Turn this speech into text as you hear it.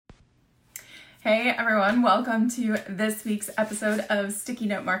Hey everyone, welcome to this week's episode of Sticky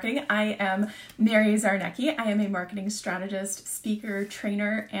Note Marketing. I am Mary Zarnecki. I am a marketing strategist, speaker,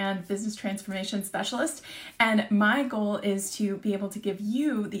 trainer, and business transformation specialist. And my goal is to be able to give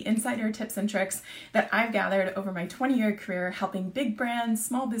you the insider tips and tricks that I've gathered over my 20-year career helping big brands,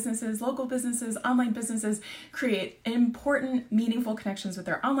 small businesses, local businesses, online businesses create important, meaningful connections with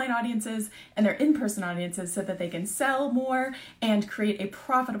their online audiences and their in-person audiences so that they can sell more and create a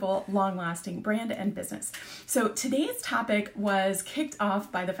profitable, long-lasting brand and business. So today's topic was kicked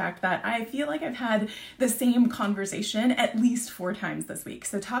off by the fact that I feel like I've had the same conversation at least 4 times this week.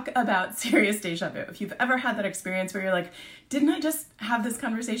 So talk about serious deja vu. If you've ever had that experience where you're like, didn't I just have this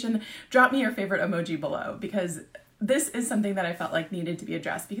conversation? Drop me your favorite emoji below, because this is something that I felt like needed to be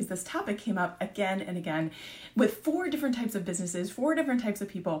addressed, because this topic came up again and again with 4 different types of businesses, 4 different types of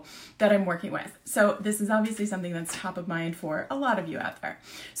people that I'm working with. So this is obviously something that's top of mind for a lot of you out there.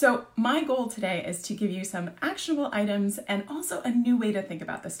 So my goal today is to give you some actionable items and also a new way to think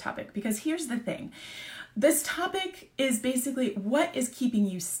about this topic, because here's the thing. This topic is basically what is keeping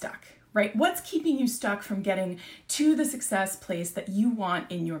you stuck, right? What's keeping you stuck from getting to the success place that you want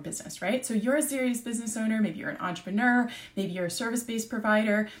in your business, right? So you're a serious business owner, maybe you're an entrepreneur, maybe you're a service-based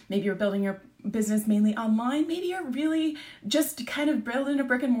provider, maybe you're building your business mainly online, maybe you're really just kind of building a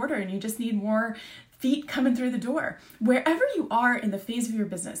brick and mortar and you just need more feet coming through the door. Wherever you are in the phase of your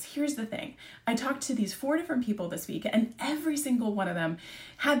business, here's the thing. I talked to these 4 different people this week, and every single one of them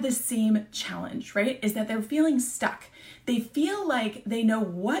had the same challenge, right? Is that they're feeling stuck. They feel like they know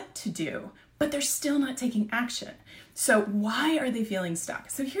what to do, but they're still not taking action. So why are they feeling stuck?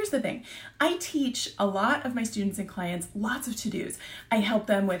 So here's the thing. I teach a lot of my students and clients lots of to-dos. I help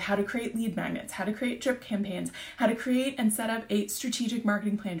them with how to create lead magnets, how to create drip campaigns, how to create and set up a strategic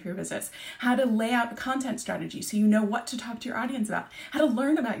marketing plan for your business, how to lay out a content strategy so you know what to talk to your audience about, how to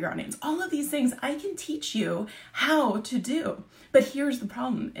learn about your audience. All of these things I can teach you how to do. But here's the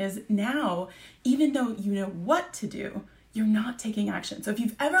problem is now, even though you know what to do, you're not taking action. So if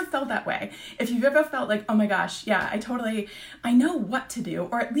you've ever felt that way, if you've ever felt like, oh my gosh, yeah, I know what to do,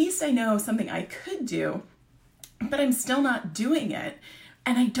 or at least I know something I could do, but I'm still not doing it,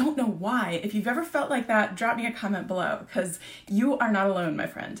 and I don't know why. If you've ever felt like that, drop me a comment below, because you are not alone, my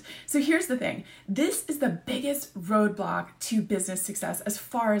friend. So here's the thing. This is the biggest roadblock to business success as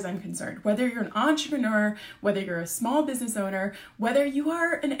far as I'm concerned. Whether you're an entrepreneur, whether you're a small business owner, whether you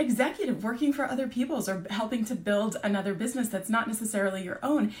are an executive working for other people's or helping to build another business that's not necessarily your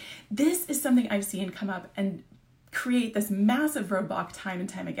own, this is something I've seen come up and create this massive roadblock time and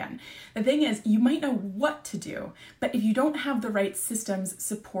time again. The thing is, you might know what to do, but if you don't have the right systems,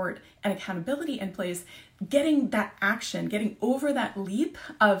 support, and accountability in place, getting that action, getting over that leap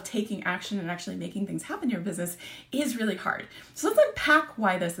of taking action and actually making things happen in your business is really hard. So let's unpack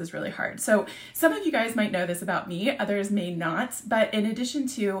why this is really hard. So some of you guys might know this about me, others may not, but in addition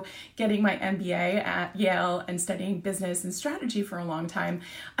to getting my MBA at Yale and studying business and strategy for a long time,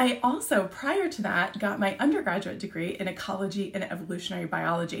 I also, prior to that, got my undergraduate degree in ecology and evolutionary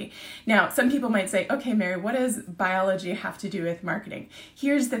biology. Now, some people might say, okay, Mary, what does biology have to do with marketing?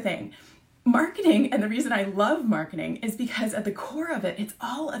 Here's the thing. Marketing, and the reason I love marketing, is because at the core of it, it's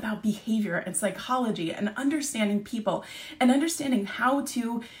all about behavior and psychology and understanding people and understanding how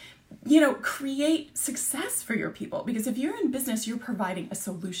to create success for your people. Because if you're in business, you're providing a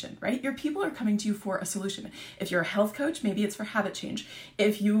solution, right? Your people are coming to you for a solution. If you're a health coach, maybe it's for habit change.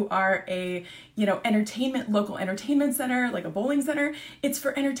 If you are a, local entertainment center, like a bowling center, it's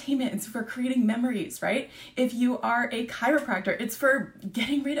for entertainment. It's for creating memories, right? If you are a chiropractor, it's for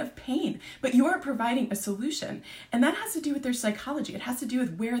getting rid of pain, but you are providing a solution. And that has to do with their psychology. It has to do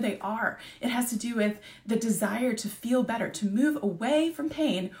with where they are. It has to do with the desire to feel better, to move away from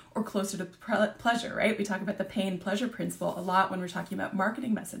pain or closer to pleasure, right? We talk about the pain-pleasure principle a lot when we're talking about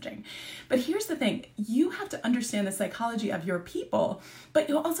marketing messaging. But here's the thing. You have to understand the psychology of your people, but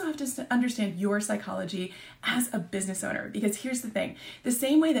you also have to understand your psychology as a business owner. Because here's the thing. The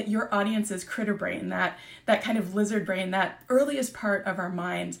same way that your audience's critter brain, that kind of lizard brain, that earliest part of our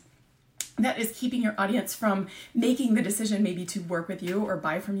mind, that is keeping your audience from making the decision maybe to work with you or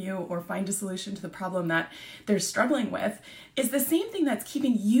buy from you or find a solution to the problem that they're struggling with, is the same thing that's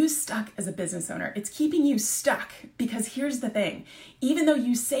keeping you stuck as a business owner. It's keeping you stuck because here's the thing. Even though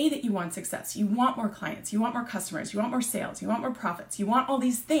you say that you want success, you want more clients, you want more customers, you want more sales, you want more profits, you want all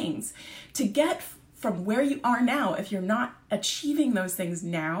these things, to get from where you are now, if you're not achieving those things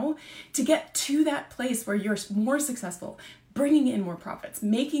now to get to that place where you're more successful, bringing in more profits,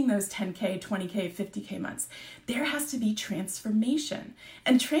 making those 10K, 20K, 50K months. There has to be transformation.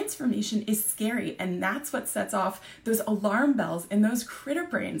 And transformation is scary. And that's what sets off those alarm bells in those critter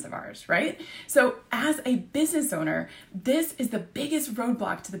brains of ours, right? So as a business owner, this is the biggest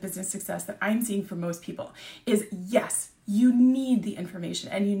roadblock to the business success that I'm seeing for most people is, yes, you need the information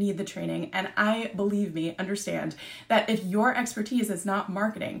and you need the training. And I, believe me, understand that if your expertise is not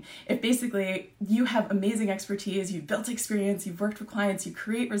marketing, if basically you have amazing expertise, you've built experience, you've worked with clients, you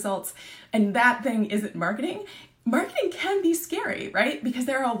create results, and that thing isn't marketing, marketing can be scary, right? Because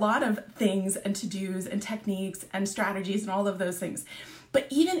there are a lot of things and to-dos and techniques and strategies and all of those things. But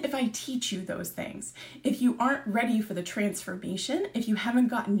even if I teach you those things, if you aren't ready for the transformation, if you haven't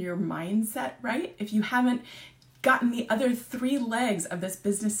gotten your mindset right, if you haven't gotten the other 3 legs of this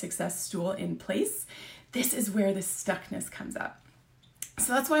business success stool in place, this is where the stuckness comes up.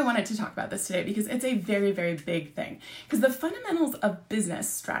 So that's why I wanted to talk about this today, because it's a very, very big thing. Because the fundamentals of business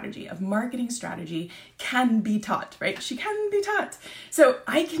strategy, of marketing strategy, can be taught, right? She can be taught. So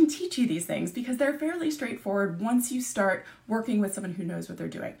I can teach you these things because they're fairly straightforward once you start working with someone who knows what they're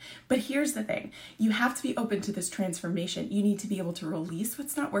doing. But here's the thing. You have to be open to this transformation. You need to be able to release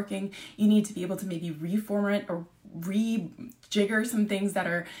what's not working. You need to be able to maybe reformat or rejigger some things that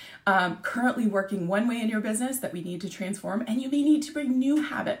are currently working one way in your business that we need to transform. And you may need to bring new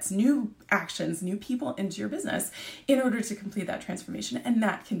habits, new actions, new people into your business in order to complete that transformation. And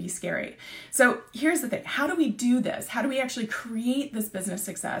that can be scary. So here's the thing. How do we do this? How do we actually create this business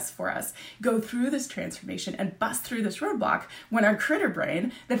success for us, go through this transformation and bust through this roadblock when our critter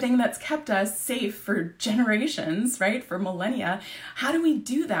brain, the thing that's kept us safe for generations, right, for millennia, how do we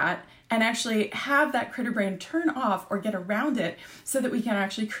do that and actually have that critter brain turn off or get around it so that we can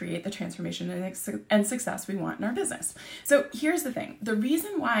actually create the transformation and success we want in our business? So here's the thing. The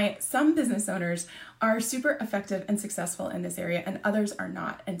reason why some business owners are super effective and successful in this area and others are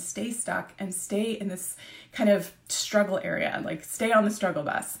not, and stay stuck and stay in this kind of struggle area, like stay on the struggle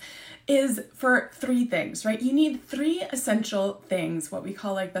bus, is for 3 things, right? You need 3 essential things, what we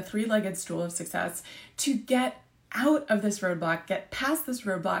call like the 3-legged stool of success, to get out of this roadblock, get past this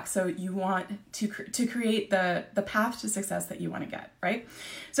roadblock, so you want to create the path to success that you want to get, right?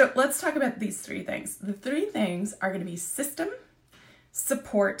 So let's talk about these 3 things. The 3 things are going to be system,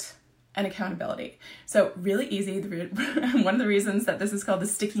 support, and accountability. So really easy. One of the reasons that this is called the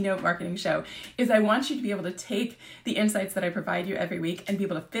Sticky Note Marketing Show is I want you to be able to take the insights that I provide you every week and be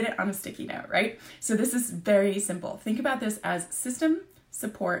able to fit it on a sticky note, right? So this is very simple. Think about this as system,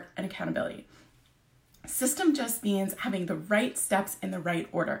 support, and accountability. System just means having the right steps in the right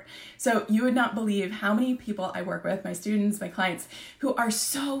order. So you would not believe how many people I work with, my students, my clients, who are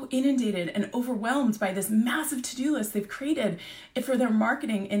so inundated and overwhelmed by this massive to-do list they've created for their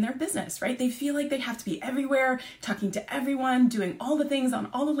marketing in their business, right? They feel like they have to be everywhere, talking to everyone, doing all the things on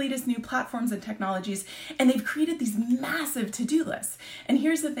all the latest new platforms and technologies, and they've created these massive to-do lists. And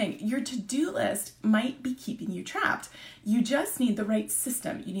here's the thing, your to-do list might be keeping you trapped. You just need the right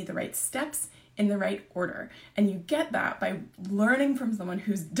system. You need the right steps in the right order. And you get that by learning from someone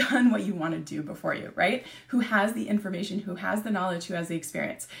who's done what you want to do before you, right? Who has the information, who has the knowledge, who has the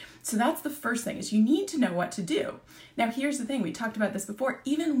experience. So that's the first thing, is you need to know what to do. Now, here's the thing. We talked about this before.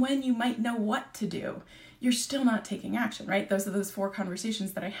 Even when you might know what to do, you're still not taking action, right? Those are those 4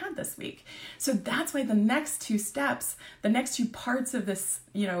 conversations that I had this week. So that's why the next 2 steps, the next 2 parts of this,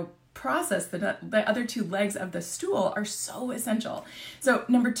 process, the other 2 legs of the stool are so essential. So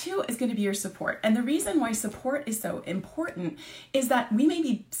number 2 is going to be your support. And the reason why support is so important is that we may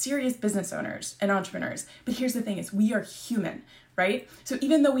be serious business owners and entrepreneurs, but here's the thing is we are human, right? So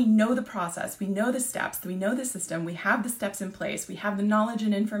even though we know the process, we know the steps, we know the system, we have the steps in place, we have the knowledge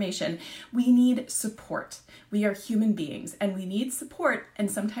and information, we need support. We are human beings and we need support,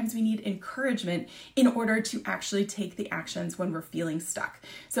 and sometimes we need encouragement in order to actually take the actions when we're feeling stuck.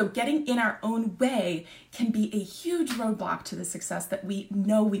 So getting in our own way can be a huge roadblock to the success that we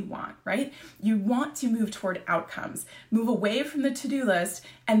know we want, right? You want to move toward outcomes, move away from the to-do list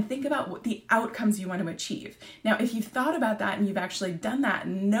and think about what the outcomes you want to achieve. Now, if you've thought about that and you've actually done that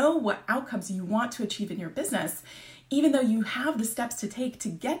and know what outcomes you want to achieve in your business, even though you have the steps to take to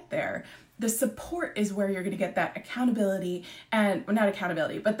get there, the support is where you're going to get that accountability and, well, not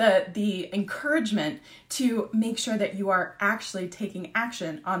accountability, but the encouragement to make sure that you are actually taking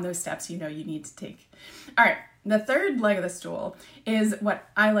action on those steps you know you need to take. All right. The third leg of the stool is what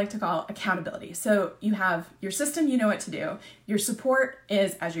I like to call accountability. So you have your system, you know what to do. Your support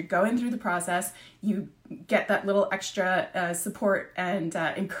is as you're going through the process, you get that little extra support and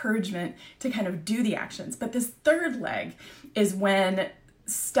encouragement to kind of do the actions. But this third leg is when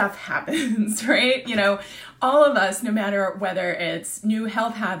stuff happens, right? All of us, no matter whether it's new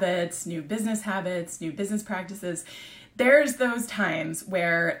health habits, new business practices, there's those times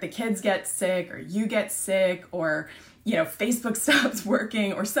where the kids get sick or you get sick or, Facebook stops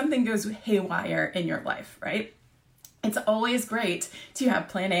working or something goes haywire in your life, right? It's always great to have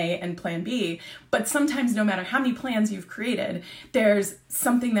plan A and plan B, but sometimes no matter how many plans you've created, there's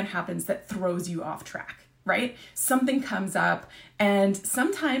something that happens that throws you off track. Right? Something comes up, and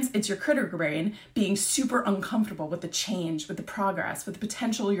sometimes it's your critter brain being super uncomfortable with the change, with the progress, with the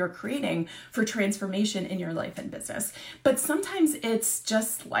potential you're creating for transformation in your life and business. But sometimes it's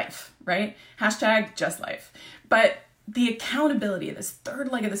just life, right? Hashtag just life. But the accountability, this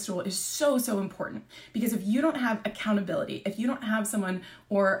third leg of the stool, is so, so important, because if you don't have accountability, if you don't have someone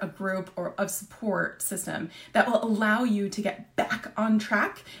or a group or a support system that will allow you to get back on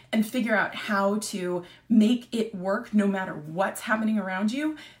track and figure out how to make it work no matter what's happening around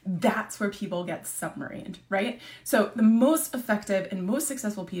you, that's where people get submarined, right? So the most effective and most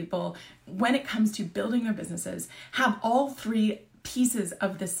successful people, when it comes to building their businesses, have all three pieces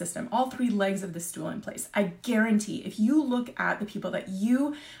of this system, all three legs of the stool in place. I guarantee if you look at the people that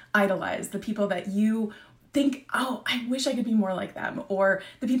you idolize, the people that you think, oh, I wish I could be more like them, or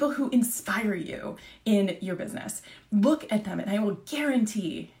the people who inspire you in your business, look at them and I will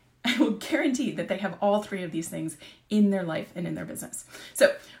guarantee that they have all three of these things in their life and in their business.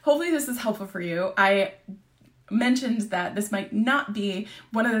 So hopefully this is helpful for you. I mentioned that this might not be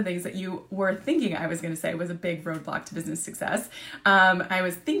one of the things that you were thinking I was going to say was a big roadblock to business success. I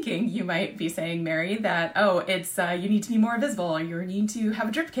was thinking you might be saying, Mary, that, it's you need to be more visible, or you need to have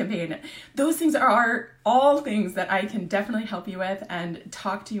a drip campaign. Those things are all things that I can definitely help you with and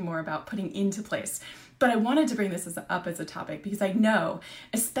talk to you more about putting into place. But I wanted to bring this up as a topic because I know,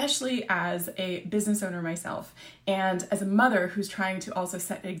 especially as a business owner myself and as a mother who's trying to also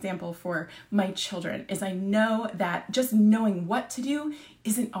set an example for my children, is I know that just knowing what to do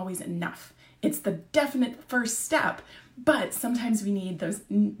isn't always enough. It's the definite first step, but sometimes we need those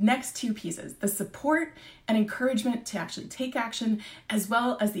next two pieces, the support and encouragement to actually take action, as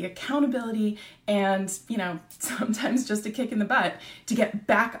well as the accountability and, sometimes just a kick in the butt to get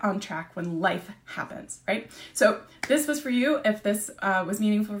back on track when life happens, right? So this was for you. If this was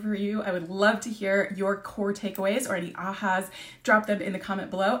meaningful for you, I would love to hear your core takeaways or any ahas. Drop them in the comment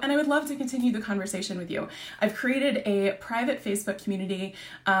below, and I would love to continue the conversation with you. I've created a private Facebook community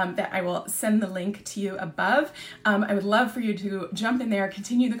that I will send the link to you above. I would love for you to jump in there,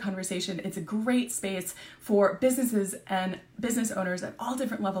 continue the conversation. It's a great space for businesses and business owners at all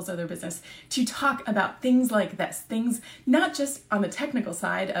different levels of their business to talk about things like this, things not just on the technical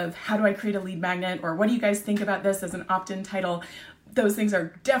side of how do I create a lead magnet, or what do you guys think about this as an opt-in title. Those things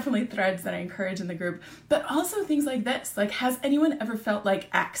are definitely threads that I encourage in the group, but also things like this, like, has anyone ever felt like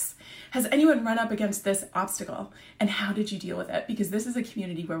X? Has anyone run up against this obstacle, and how did you deal with it? Because this is a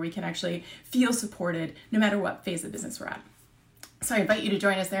community where we can actually feel supported no matter what phase of business we're at. So I invite you to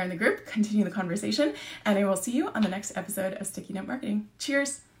join us there in the group, continue the conversation, and I will see you on the next episode of Sticky Note Marketing.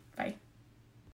 Cheers.